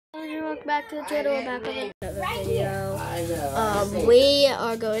and welcome back to the channel. We're back with another video. We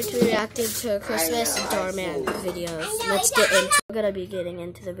are going to be reacting to Christmas and Starman videos. Let's get into. We're gonna be getting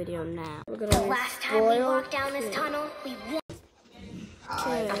into the video now. We're gonna last time we walked down this tunnel, we won.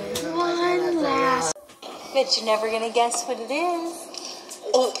 One last. Bet you're never gonna guess what it is.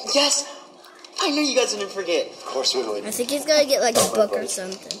 Oh yes, I knew you guys wouldn't forget. Of course we would. I think he's gonna get like a book or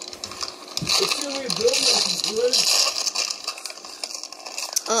something.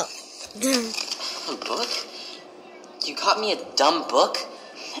 Oh. A book? You got me a dumb book?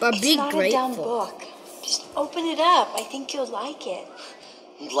 But It's be not grateful. a dumb book. Just open it up. I think you'll like it.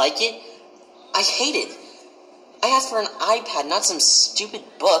 Like it? I hate it. I asked for an iPad, not some stupid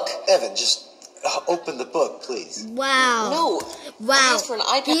book. Evan, just open the book, please. Wow. No. I Wow. asked for an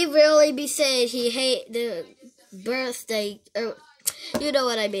iPad. He really be saying he hate the birthday, or you know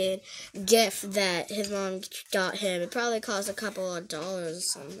what I mean, gift that his mom got him. It probably cost a couple of dollars or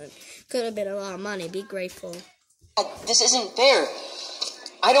something. Could have been a lot of money. Be grateful. This isn't fair.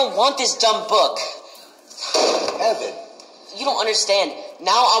 I don't want this dumb book. Evan. You don't understand.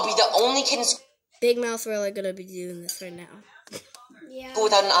 Now I'll be the only kid in school Big Mouth really gonna be doing this right now. Yeah.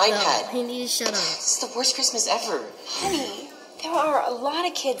 without an iPad. No, he needs to shut up. This is the worst Christmas ever. Honey, there are a lot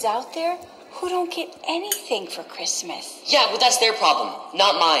of kids out there who don't get anything for Christmas. Yeah, but that's their problem,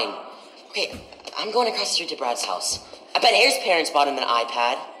 not mine. Okay, I'm going across the street to Brad's house. I bet Air's parents bought him an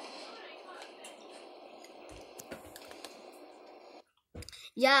iPad.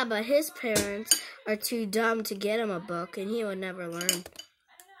 Yeah, but his parents are too dumb to get him a book, and he would never learn.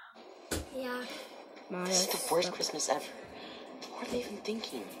 Yeah. This is the worst Christmas ever. What are they even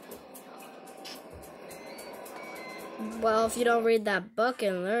thinking? Well, if you don't read that book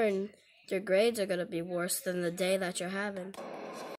and learn, your grades are gonna be worse than the day that you're having.